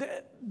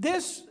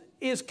 This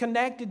is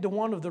connected to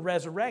one of the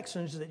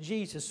resurrections that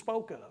Jesus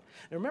spoke of.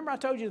 Now remember I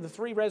told you the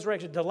 3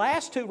 resurrections. The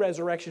last 2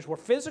 resurrections were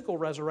physical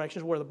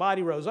resurrections where the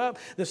body rose up.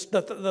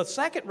 The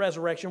second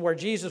resurrection where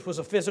Jesus was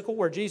a physical,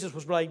 where Jesus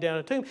was laid down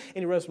in a tomb and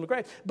He rose from the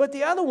grave. But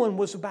the other one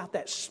was about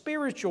that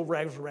spiritual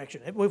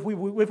resurrection. If we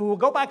will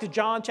go back to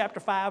John chapter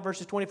 5,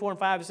 verses 24 and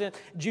 5, it says,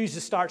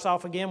 Jesus starts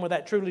off again with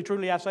that, truly,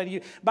 truly, I say to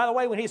you. By the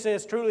way, when He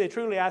says, truly,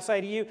 truly, I say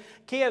to you,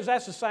 kids,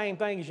 that's the same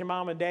thing as your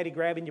mom and daddy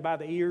grabbing you by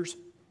the ears,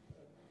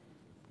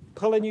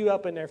 pulling you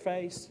up in their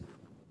face,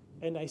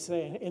 and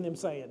them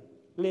saying,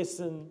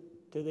 listen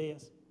to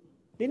this.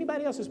 Did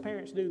anybody else's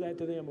parents do that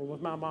to them, or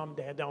was my mom and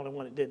dad the only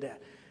one that did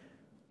that?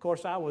 Of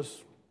course, I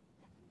was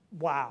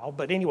wild,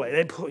 but anyway,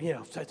 they put,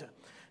 and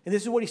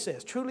this is what He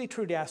says. Truly,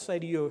 truly, I say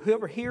to you,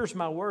 whoever hears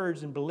my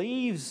words and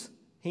believes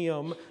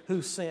Him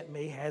who sent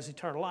me has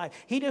eternal life.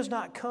 He does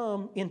not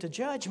come into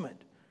judgment,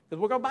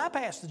 because we're going to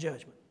bypass the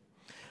judgment.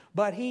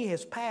 But he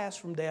has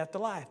passed from death to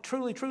life.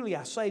 Truly, truly,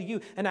 I say to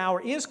you, an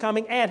hour is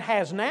coming and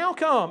has now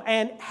come,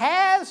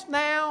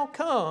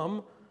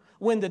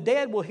 when the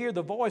dead will hear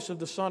the voice of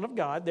the Son of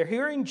God. They're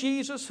hearing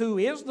Jesus, who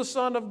is the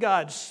Son of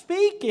God,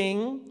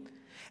 speaking,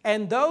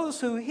 and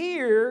those who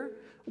hear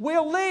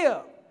will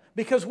live.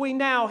 Because we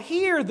now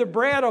hear the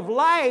bread of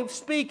life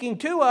speaking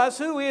to us,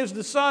 who is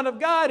the Son of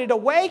God. It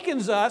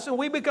awakens us, and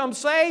we become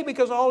saved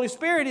because the Holy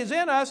Spirit is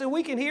in us, and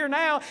we can hear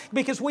now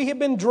because we have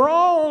been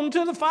drawn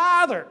to the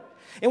Father.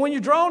 And when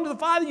you're drawn to the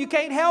Father, you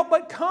can't help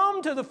but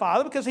come to the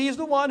Father because He's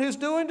the one who's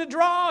doing the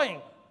drawing.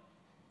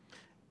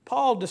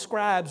 Paul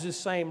describes this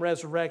same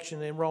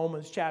resurrection in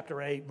Romans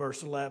chapter 8,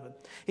 verse 11.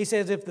 He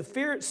says, if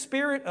the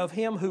Spirit of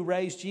Him who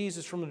raised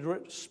Jesus from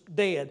the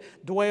dead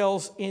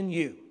dwells in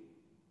you.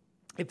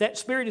 If that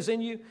Spirit is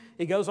in you,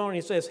 he goes on and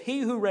he says,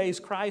 He who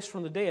raised Christ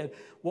from the dead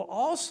will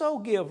also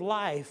give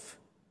life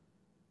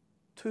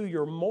to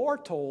your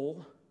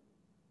mortal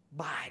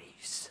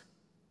bodies.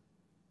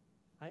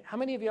 How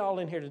many of y'all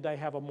in here today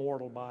have a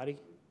mortal body?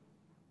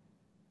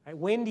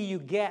 When do you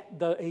get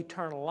the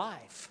eternal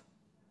life?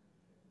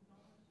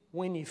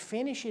 when you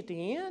finish at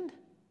the end?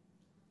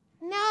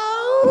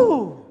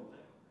 No!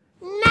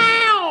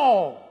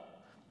 Now!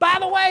 By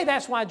the way,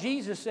 that's why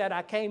Jesus said,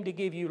 I came to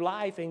give you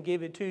life and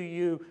give it to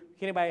you.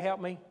 Can anybody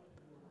help me?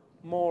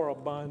 More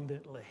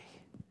abundantly.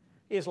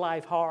 Is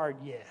life hard?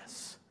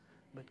 Yes.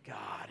 But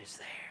God is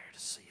there to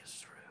see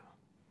us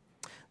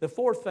through. The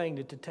fourth thing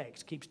that the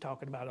text keeps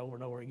talking about over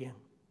and over again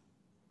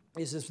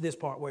is this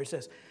part where it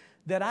says,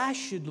 that I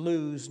should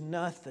lose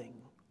nothing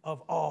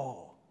of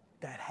all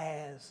that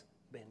has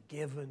been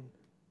given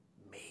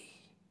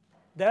me.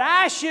 That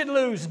I should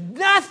lose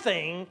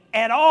nothing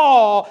at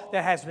all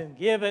that has been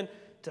given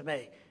to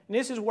me. And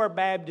this is where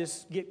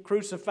Baptists get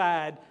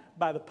crucified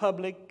by the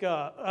public,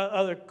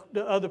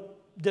 other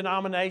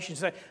denominations.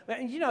 Say,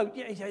 you know,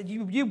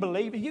 you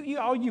believe,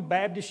 all you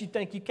Baptists, you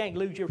think you can't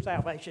lose your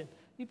salvation.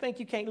 You think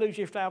you can't lose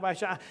your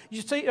salvation.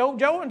 You see, old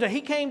Joe,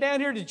 he came down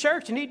here to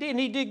church, and he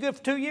did good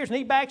for 2 years, and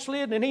he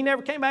backslid, and he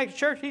never came back to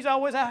church. He's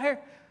always out here.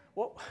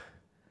 Well,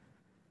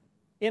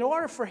 in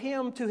order for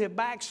him to have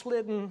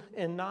backslidden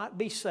and not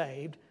be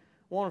saved,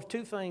 one of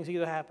two things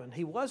either happened.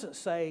 He wasn't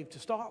saved to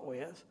start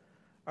with,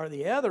 or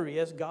the other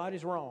is God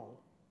is wrong.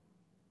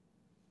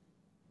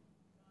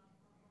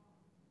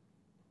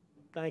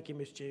 Thank you,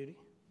 Miss Judy.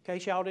 In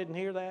case y'all didn't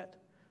hear that,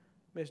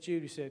 Miss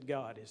Judy said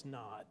God is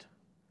not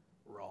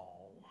wrong.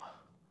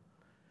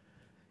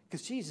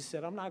 Because Jesus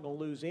said, I'm not going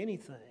to lose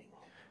anything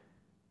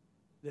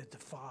that the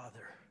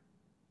Father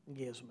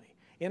gives me.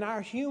 In our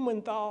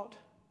human thought,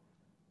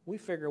 we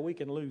figure we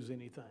can lose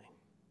anything.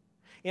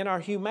 In our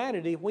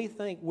humanity, we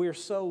think we're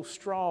so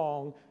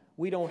strong,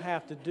 we don't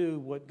have to do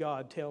what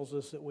God tells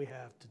us that we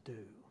have to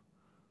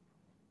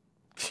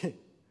do.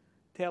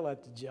 Tell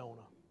that to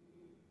Jonah.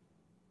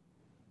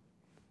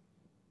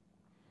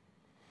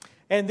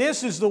 And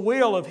this is the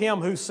will of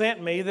him who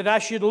sent me, that I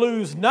should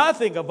lose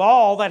nothing of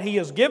all that he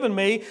has given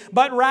me,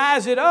 but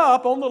rise it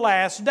up on the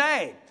last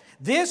day.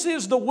 This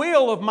is the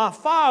will of my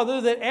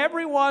Father, that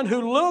everyone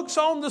who looks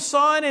on the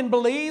Son and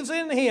believes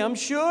in him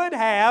should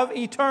have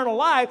eternal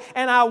life,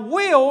 and I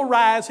will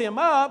rise him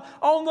up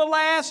on the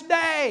last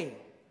day.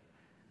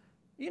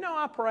 You know,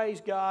 I praise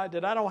God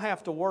that I don't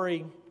have to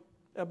worry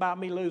about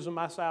me losing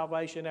my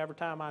salvation every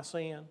time I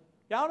sin.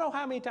 Y'all know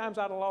how many times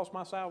I'd have lost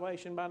my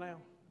salvation by now?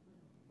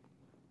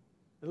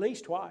 At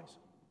least twice.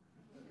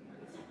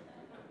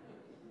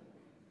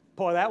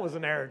 Boy, that was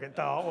an arrogant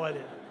thought, wasn't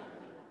it?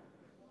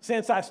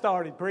 Since I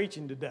started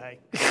preaching today.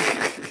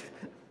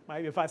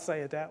 Maybe if I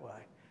say it that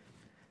way.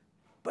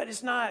 But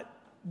it's not,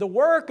 the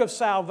work of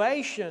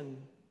salvation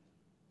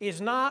is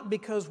not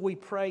because we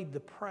prayed the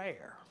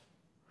prayer.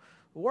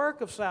 The work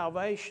of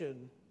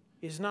salvation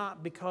is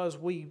not because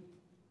we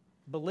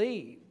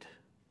believed.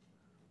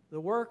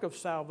 The work of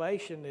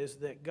salvation is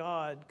that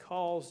God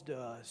caused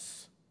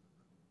us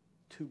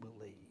to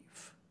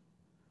believe.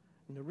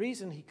 And the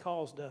reason he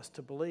caused us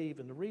to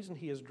believe and the reason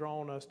he has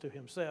drawn us to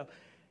himself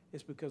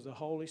is because the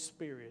Holy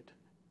Spirit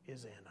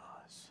is in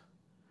us.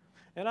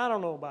 And I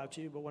don't know about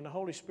you, but when the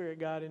Holy Spirit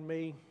got in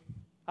me,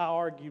 I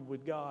argued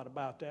with God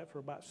about that for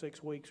about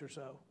 6 weeks or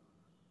so.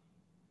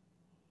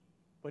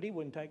 But he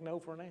wouldn't take no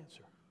for an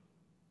answer.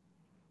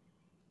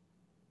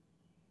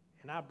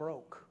 And I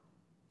broke.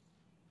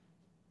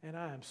 And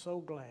I am so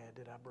glad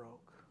that I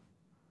broke.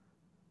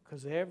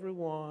 Because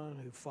everyone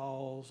who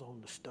falls on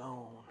the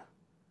stone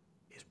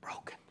is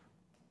broken.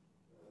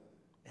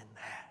 And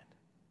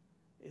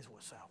that is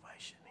what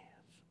salvation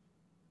is.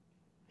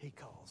 He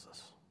calls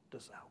us to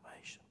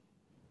salvation.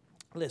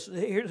 Listen,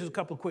 here's a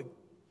couple of quick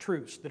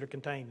truths that are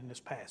contained in this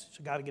passage.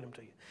 I've got to get them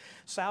to you.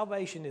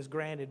 Salvation is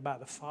granted by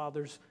the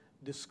Father's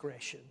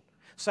discretion.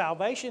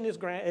 Salvation is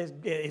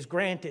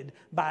granted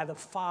by the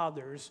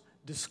Father's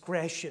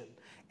discretion.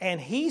 And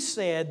he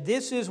said,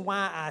 this is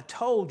why I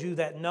told you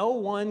that no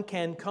one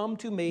can come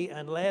to me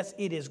unless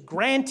it is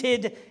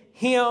granted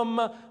him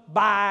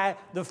by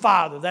the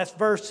Father. That's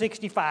verse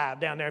 65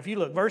 down there. If you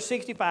look, verse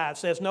 65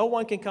 says, no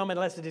one can come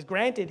unless it is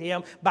granted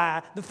him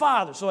by the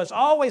Father. So it's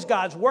always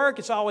God's work.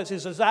 It's always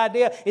his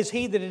idea. It's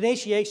he that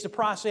initiates the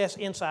process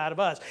inside of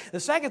us. The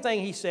second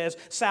thing he says,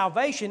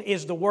 salvation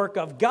is the work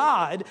of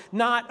God,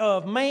 not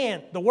of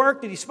man. The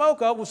work that he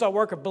spoke of was our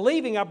work of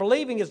believing. Our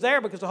believing is there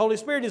because the Holy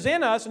Spirit is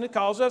in us and it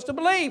calls us to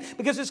believe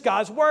because it's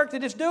God's work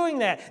that is doing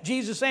that.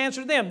 Jesus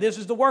answered them, this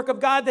is the work of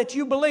God that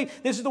you believe.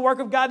 This is the work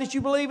of God that you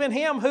believe in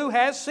him who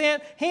has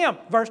sent him.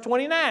 Verse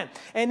 29.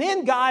 And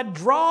then God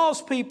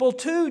draws people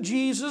to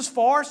Jesus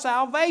for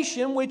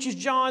salvation, which is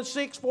John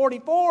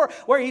 6:44,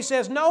 where he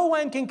says, no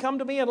one can come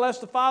to me unless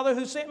the Father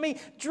who sent me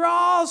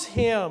draws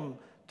him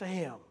to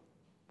him.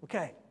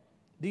 Okay.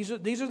 These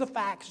are the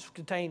facts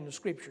contained in the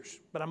Scriptures,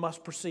 but I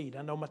must proceed.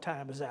 I know my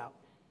time is out.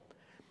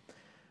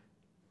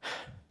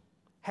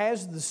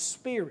 Has the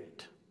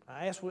Spirit,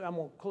 I'm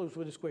going to close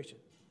with this question.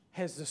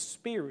 Has the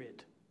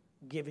Spirit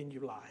given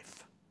you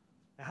life?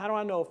 Now, how do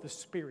I know if the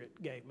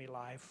Spirit gave me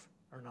life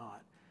or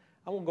not?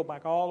 I want to go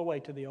back all the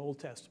way to the Old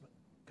Testament.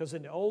 Because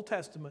in the Old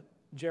Testament,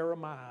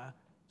 Jeremiah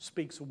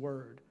speaks a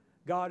word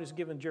God has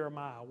given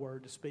Jeremiah a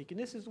word to speak. And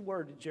this is the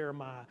word that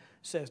Jeremiah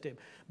says to him.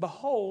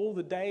 Behold,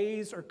 the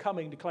days are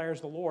coming, declares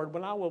the Lord,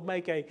 when I will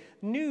make a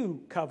new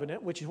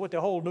covenant, which is what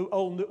the whole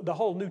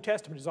New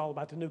Testament is all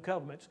about, the new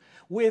covenants,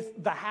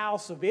 with the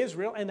house of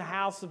Israel and the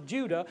house of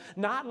Judah,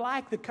 not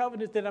like the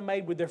covenant that I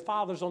made with their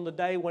fathers on the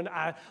day when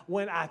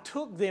I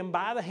took them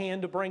by the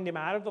hand to bring them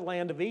out of the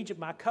land of Egypt,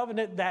 my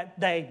covenant that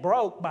they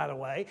broke, by the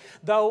way,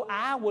 though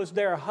I was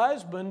their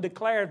husband,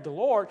 declared the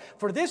Lord.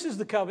 For this is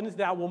the covenant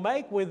that I will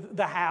make with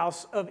the house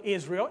of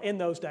Israel in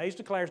those days,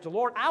 declares the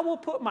Lord. I will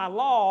put my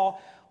law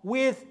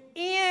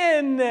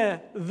within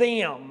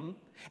them,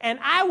 and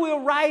I will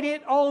write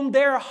it on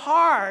their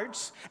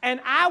hearts, and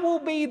I will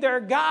be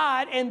their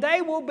God, and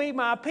they will be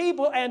my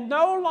people, and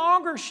no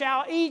longer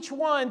shall each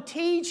one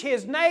teach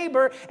his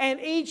neighbor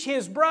and each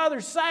his brother,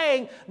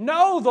 saying,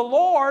 Know the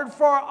Lord,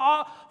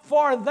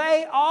 for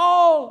they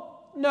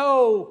all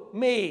know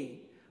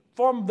me.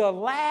 From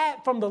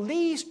the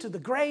least to the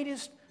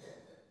greatest,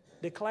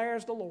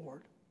 declares the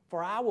Lord.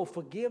 For I will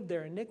forgive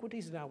their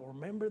iniquities, and I will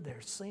remember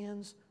their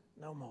sins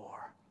no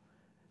more.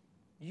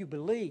 You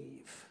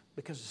believe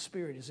because the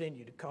Spirit is in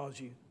you to cause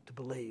you to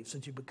believe,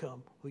 since you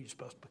become who you're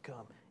supposed to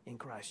become in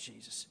Christ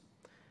Jesus.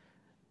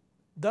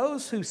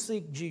 Those who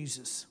seek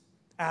Jesus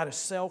out of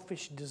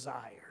selfish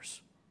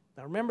desires.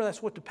 Now remember,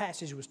 that's what the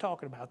passage was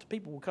talking about. The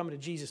people were coming to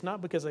Jesus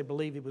not because they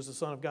believed He was the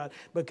Son of God,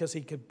 but because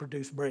He could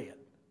produce bread.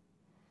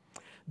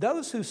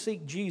 Those who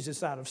seek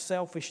Jesus out of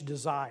selfish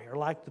desire,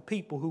 like the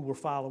people who were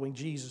following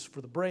Jesus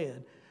for the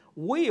bread,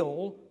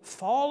 will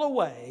fall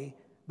away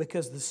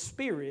because the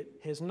Spirit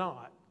has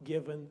not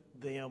given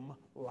them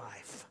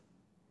life.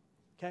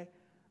 Okay?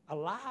 A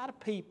lot of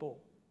people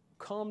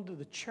come to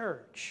the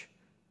church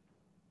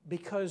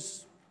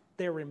because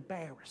they're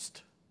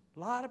embarrassed. A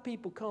lot of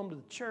people come to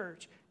the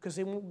church because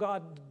they want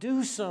God to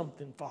do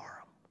something for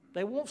them.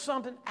 They want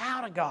something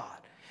out of God.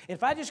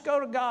 If I just go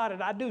to God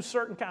and I do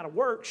certain kind of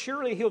work,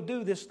 surely He'll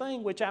do this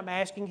thing which I'm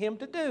asking Him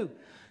to do.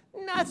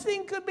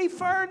 Nothing could be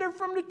further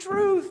from the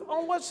truth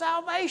on what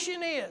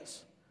salvation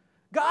is.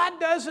 God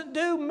doesn't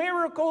do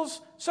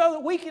miracles so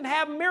that we can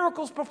have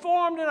miracles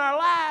performed in our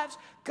lives.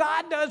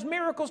 God does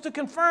miracles to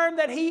confirm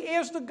that He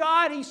is the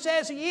God He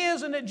says He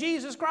is, and that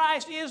Jesus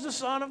Christ is the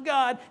Son of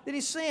God that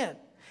He sent.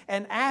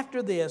 And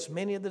after this,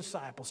 many of the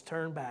disciples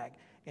turned back,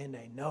 and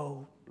they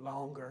no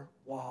longer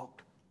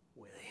walked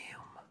with Him.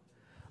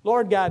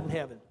 Lord God in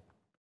heaven,